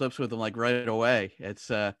over the clips with him like right away.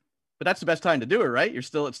 But that's the best time to do it, right? It's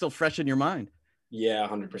still fresh in your mind. Yeah,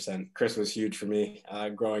 100%. Chris was huge for me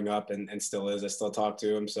growing up and still is. I still talk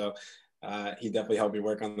to him. So he definitely helped me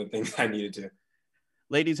work on the things I needed to.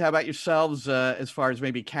 Ladies, how about yourselves as far as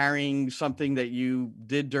maybe carrying something that you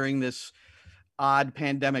did during this odd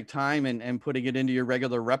pandemic time and putting it into your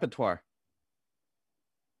regular repertoire?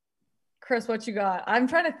 Chris, what you got? I'm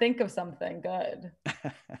trying to think of something good.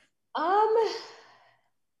 I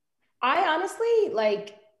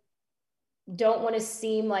honestly don't want to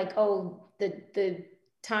seem like, oh, the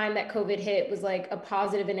time that COVID hit was like a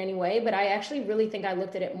positive in any way, but I actually really think I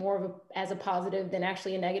looked at it more as a positive than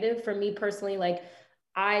actually a negative. For me personally, like,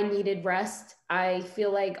 I needed rest. I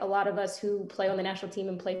feel like a lot of us who play on the national team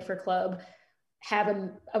and play for club have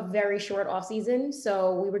a very short off season.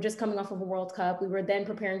 So we were just coming off of a World Cup. We were then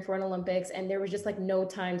preparing for an Olympics, and there was just like no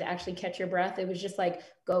time to actually catch your breath. It was just like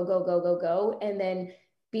go, go, go, go, go. And then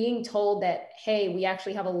being told that, hey, we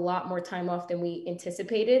actually have a lot more time off than we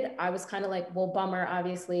anticipated, I was kind of like, well, bummer.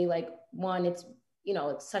 Obviously, like, one, it's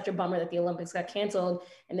such a bummer that the Olympics got canceled.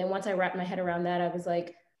 And then once I wrapped my head around that, I was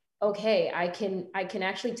like, okay, I can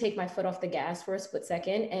actually take my foot off the gas for a split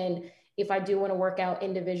second. And if I do want to work out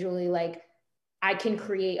individually, like, I can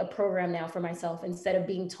create a program now for myself instead of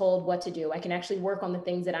being told what to do. I can actually work on the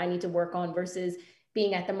things that I need to work on versus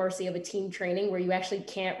being at the mercy of a team training where you actually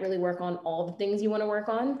can't really work on all the things you want to work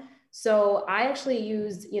on. So I actually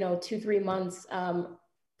used, 2-3 months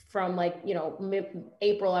from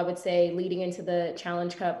April, I would say, leading into the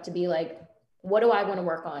Challenge Cup to be like, what do I want to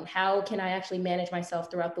work on? How can I actually manage myself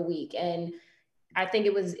throughout the week? And I think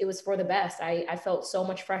it was for the best. I felt so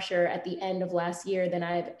much fresher at the end of last year than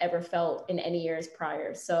I've ever felt in any years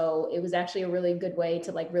prior. So it was actually a really good way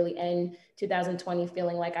to like really end 2020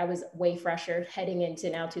 feeling like I was way fresher heading into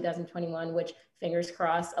now 2021, which, fingers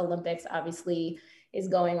crossed, Olympics obviously is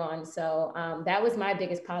going on. So that was my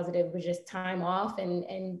biggest positive, was just time off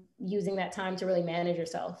and using that time to really manage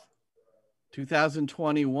yourself.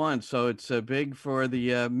 2021. So it's big for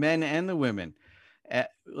the men and the women.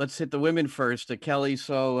 Let's hit the women first. Kelly,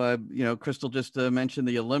 so, Crystal just mentioned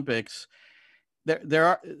the Olympics.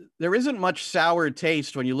 There isn't much sour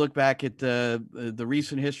taste when you look back at the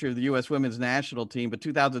recent history of the U.S. women's national team, but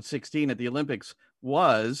 2016 at the Olympics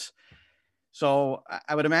was. So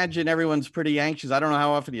I would imagine everyone's pretty anxious. I don't know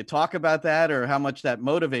how often you talk about that or how much that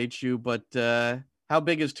motivates you, but how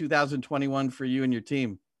big is 2021 for you and your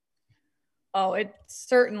team? Oh, it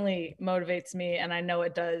certainly motivates me, and I know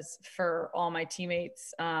it does for all my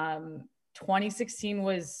teammates. 2016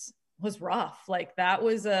 was rough. Like, that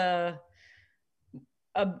was one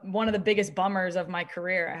of the biggest bummers of my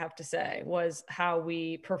career, I have to say, was how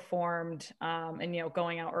we performed and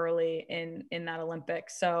going out early in that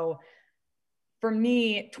Olympics. So for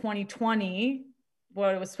me, 2020,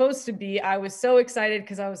 what it was supposed to be, I was so excited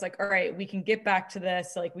because I was like, all right, we can get back to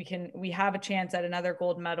this. Like, we have a chance at another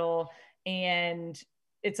gold medal. And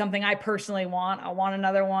it's something I personally want. I want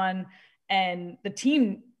another one, and the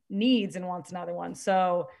team needs and wants another one.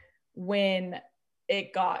 So when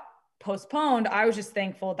it got postponed, I was just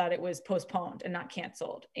thankful that it was postponed and not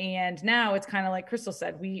canceled. And now it's kind of like Crystal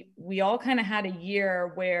said, we all kind of had a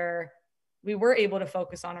year where we were able to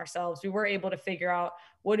focus on ourselves. We were able to figure out,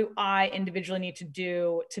 what do I individually need to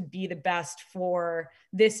do to be the best for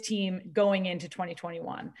this team going into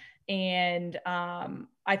 2021? And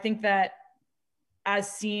I think that, as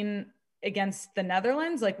seen against the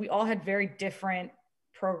Netherlands, like, we all had very different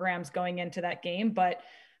programs going into that game, but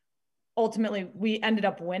ultimately we ended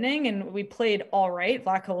up winning and we played all right.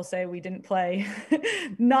 Vlatko will say we didn't play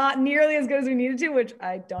not nearly as good as we needed to, which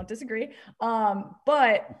I don't disagree.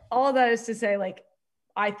 But all of that is to say, like,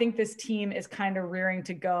 I think this team is kind of rearing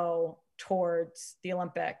to go towards the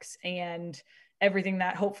Olympics and everything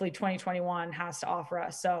that hopefully 2021 has to offer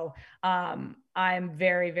us. So I'm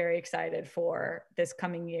very, very excited for this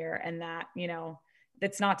coming year, and that,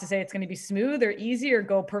 that's not to say it's going to be smooth or easy or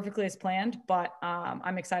go perfectly as planned, but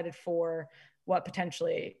I'm excited for what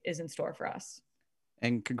potentially is in store for us.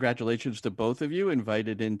 And congratulations to both of you,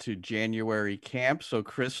 invited into January camp. So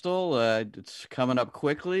Crystal, it's coming up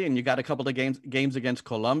quickly, and you got a couple of games against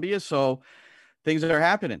Colombia. So things are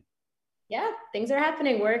happening. Yeah, things are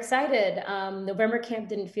happening. We're excited. November camp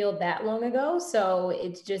didn't feel that long ago. So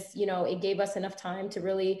it's just, it gave us enough time to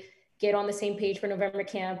really get on the same page for November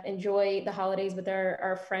camp, enjoy the holidays with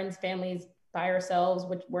our friends, families, by ourselves,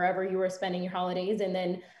 wherever you were spending your holidays. And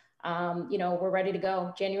then, we're ready to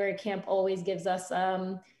go. January camp always gives us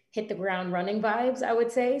hit the ground running vibes, I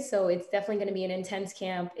would say. So it's definitely going to be an intense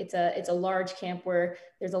camp. It's a large camp where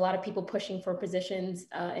there's a lot of people pushing for positions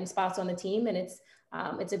and spots on the team. And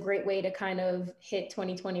it's a great way to kind of hit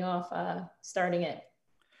 2020 off, starting it.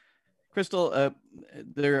 Crystal,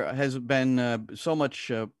 there has been so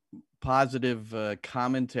much positive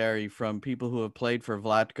commentary from people who have played for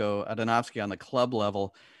Vlatko Adanovsky on the club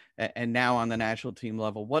level and now on the national team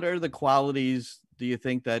level. What are the qualities, do you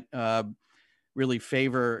think, that really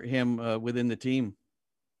favor him within the team?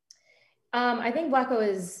 I think Vlatko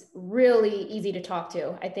is really easy to talk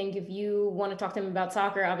to. I think if you want to talk to him about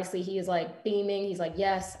soccer, obviously he is like beaming. He's like,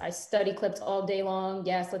 yes, I study clips all day long.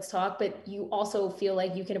 Yes, let's talk. But you also feel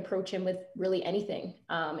like you can approach him with really anything.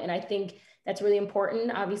 And I think that's really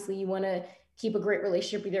important. Obviously, you want to keep a great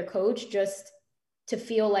relationship with your coach, just to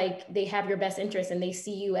feel like they have your best interest and they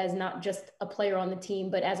see you as not just a player on the team,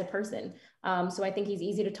 but as a person. So I think he's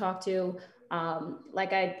easy to talk to.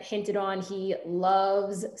 Like I hinted on, he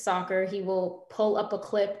loves soccer. He will pull up a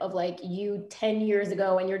clip of like you 10 years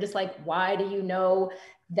ago and you're just like, why do you know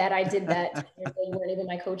that I did that? You weren't even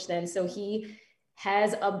my coach then. So he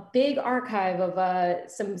has a big archive of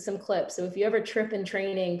some clips. So if you ever trip in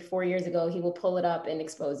training 4 years ago, he will pull it up and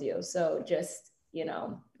expose you. So just,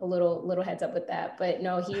 a little heads up with that. But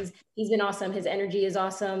no, he's been awesome. His energy is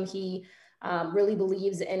awesome. He really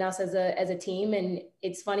believes in us as a team. And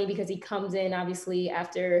it's funny because he comes in obviously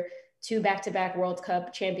after 2 back-to-back World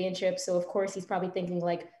Cup championships. So of course he's probably thinking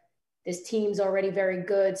like, this team's already very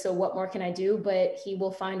good. So what more can I do? But he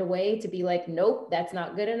will find a way to be like, nope, that's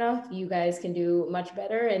not good enough. You guys can do much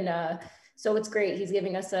better. And so it's great. He's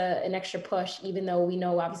giving us an extra push, even though we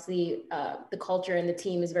know obviously the culture and the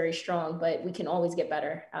team is very strong, but we can always get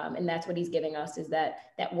better. And that's what he's giving us, is that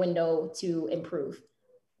window to improve.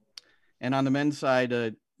 And on the men's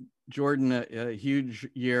side, Jordan, a huge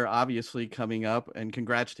year obviously coming up, and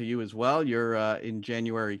congrats to you as well. You're in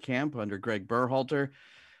January camp under Greg Berhalter.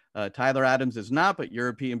 Tyler Adams is not, but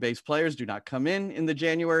European-based players do not come in the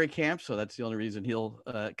January camp, so that's the only reason he'll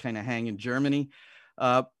kind of hang in Germany.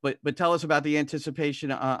 But tell us about the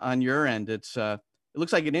anticipation on your end. It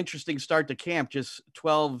looks like an interesting start to camp. Just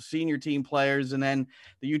 12 senior team players, and then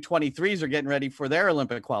the U23s are getting ready for their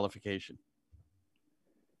Olympic qualification.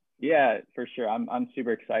 Yeah, for sure. I'm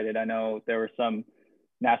super excited. I know there were some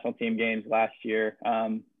national team games last year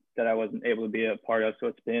that I wasn't able to be a part of. So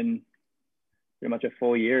it's been pretty much a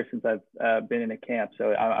full year since I've been in a camp.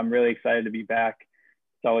 So I'm really excited to be back.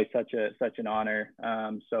 It's always such an honor.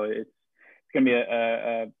 So it's going to be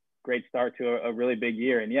a great start to a really big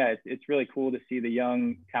year. And yeah, it's really cool to see the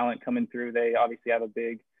young talent coming through. They obviously have a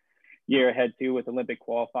big year ahead too with Olympic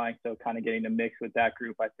qualifying. So kind of getting to mix with that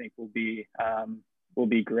group, I think will be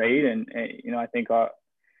great. And I think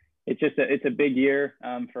it's a big year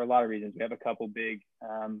for a lot of reasons. We have a couple big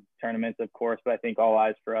tournaments, of course, but I think all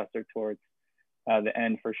eyes for us are towards the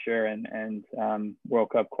end for sure. And World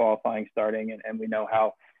Cup qualifying starting, and we know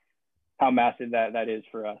how massive that is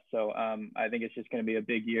for us. So I think it's just going to be a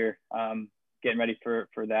big year, getting ready for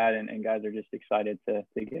that. And guys are just excited to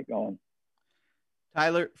get going.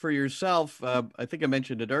 Tyler, for yourself, I think I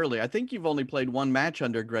mentioned it earlier. I think you've only played one match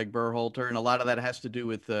under Greg Berhalter, and a lot of that has to do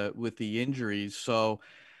with the injuries. So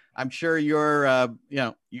I'm sure you're,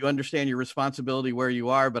 you understand your responsibility where you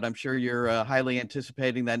are, but I'm sure you're highly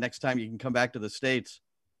anticipating that next time you can come back to the States.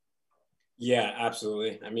 Yeah,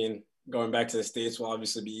 absolutely. I mean, going back to the States will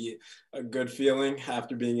obviously be a good feeling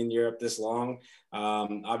after being in Europe this long.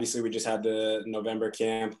 Obviously, we just had the November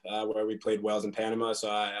camp where we played Wales and Panama. So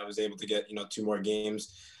I was able to get, 2 more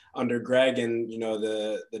games under Greg, and,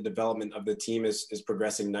 the development of the team is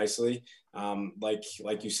progressing nicely.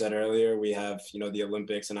 Like you said earlier, we have, the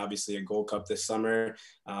Olympics and obviously a Gold Cup this summer.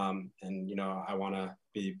 And, I want to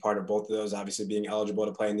be part of both of those. Obviously, being eligible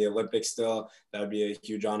to play in the Olympics still, that would be a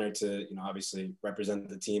huge honor to, obviously represent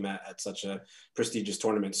the team at such a prestigious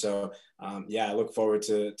tournament. So, I look forward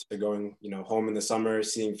to going, home in the summer,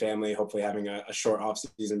 seeing family, hopefully having a short off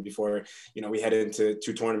season before, we head into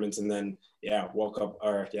 2 tournaments, and then, World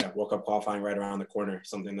Cup qualifying right around the corner,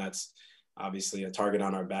 something that's obviously a target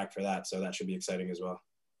on our back for that. So that should be exciting as well.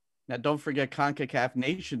 Now, don't forget CONCACAF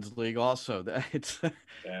Nations League also. It's,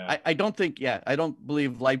 Yeah. I don't think, I don't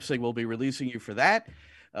believe Leipzig will be releasing you for that.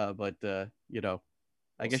 But, you know,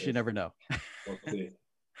 I guess you never know. We'll see.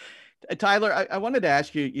 Tyler, I wanted to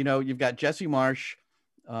ask you, you know, you've got Jesse Marsch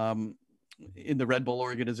in the Red Bull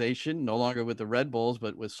organization, no longer with the Red Bulls,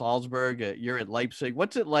 but with Salzburg. You're at Leipzig.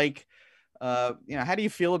 What's it like? You know, how do you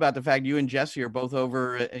feel about the fact you and Jesse are both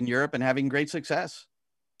over in Europe and having great success?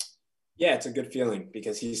 Yeah, it's a good feeling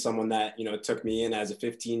because he's someone that, you know, took me in as a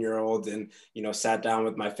 15-year-old and, you know, sat down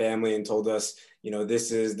with my family and told us, you know,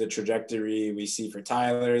 this is the trajectory we see for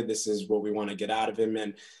Tyler. This is what we want to get out of him.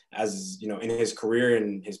 And as, you know, in his career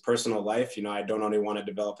and his personal life, you know, I don't only want to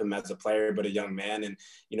develop him as a player, but a young man. And,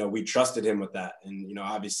 you know, we trusted him with that. And, you know,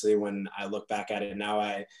 obviously when I look back at it now,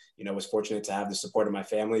 I, you know, was fortunate to have the support of my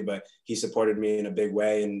family, but he supported me in a big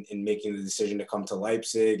way in making the decision to come to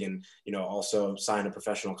Leipzig and, you know, also sign a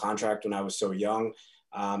professional contract when I was so young.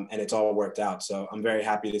 And it's all worked out. So I'm very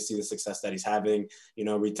happy to see the success that he's having. You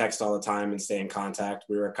know, we text all the time and stay in contact.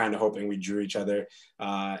 We were kind of hoping we drew each other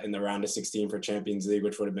in the round of 16 for Champions League,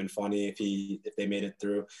 which would have been funny if they made it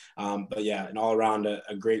through. But yeah, an all around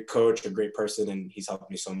a great coach, a great person, and he's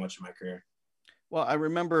helped me so much in my career. Well, I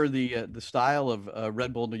remember the style of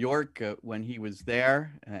Red Bull New York when he was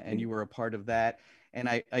there, and you were a part of that. And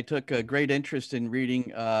I took a great interest in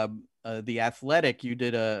reading The Athletic. You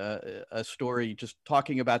did a story just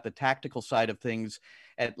talking about the tactical side of things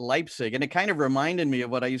at Leipzig, and it kind of reminded me of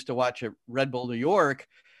what I used to watch at Red Bull New York.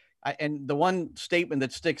 And the one statement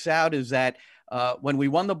that sticks out is that when we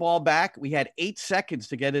won the ball back, we had 8 seconds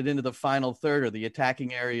to get it into the final third or the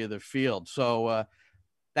attacking area of the field. So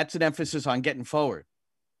that's an emphasis on getting forward.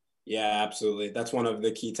 Yeah, absolutely. That's one of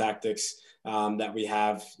the key tactics that we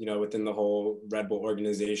have, you know, within the whole Red Bull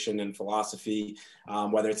organization and philosophy,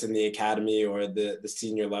 whether it's in the academy or the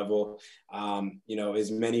senior level, you know, as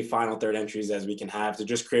many final third entries as we can have to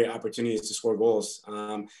just create opportunities to score goals.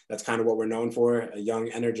 That's kind of what we're known for, a young,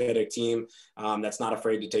 energetic team that's not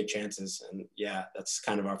afraid to take chances. And yeah, that's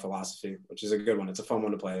kind of our philosophy, which is a good one. It's a fun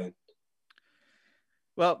one to play in.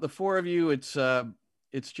 Well, the four of you,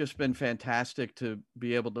 it's just been fantastic to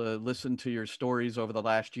be able to listen to your stories over the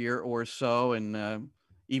last year or so. And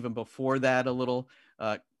even before that, a little.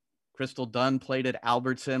 Crystal Dunn played at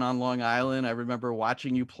Albertson on Long Island. I remember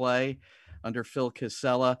watching you play under Phil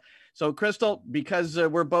Casella. So, Crystal, because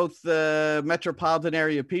we're both metropolitan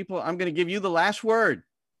area people, I'm going to give you the last word.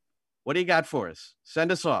 What do you got for us?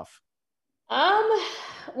 Send us off.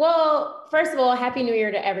 Well, first of all, Happy New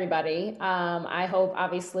Year to everybody. I hope,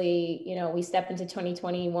 obviously, you know, we step into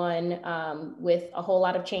 2021 with a whole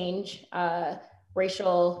lot of change,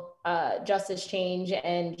 racial justice change,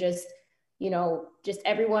 and just, you know, just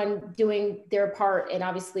everyone doing their part and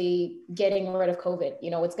obviously getting rid of COVID.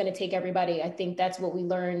 You know, it's going to take everybody. I think that's what we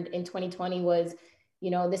learned in 2020 was,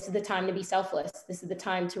 you know, this is the time to be selfless. This is the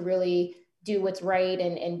time to really do what's right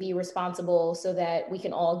and be responsible so that we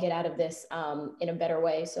can all get out of this in a better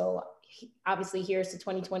way. So obviously here's to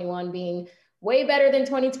 2021 being way better than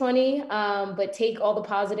 2020, but take all the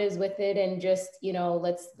positives with it and just, you know,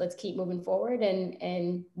 let's keep moving forward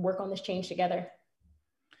and work on this change together.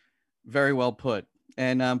 Very well put.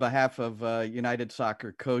 And on behalf of United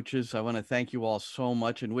Soccer Coaches, I want to thank you all so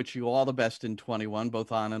much and wish you all the best in 21,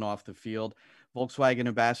 both on and off the field. Volkswagen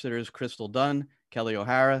ambassadors Crystal Dunn, Kelly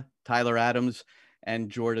O'Hara, Tyler Adams, and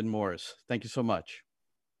Jordan Morris. Thank you so much.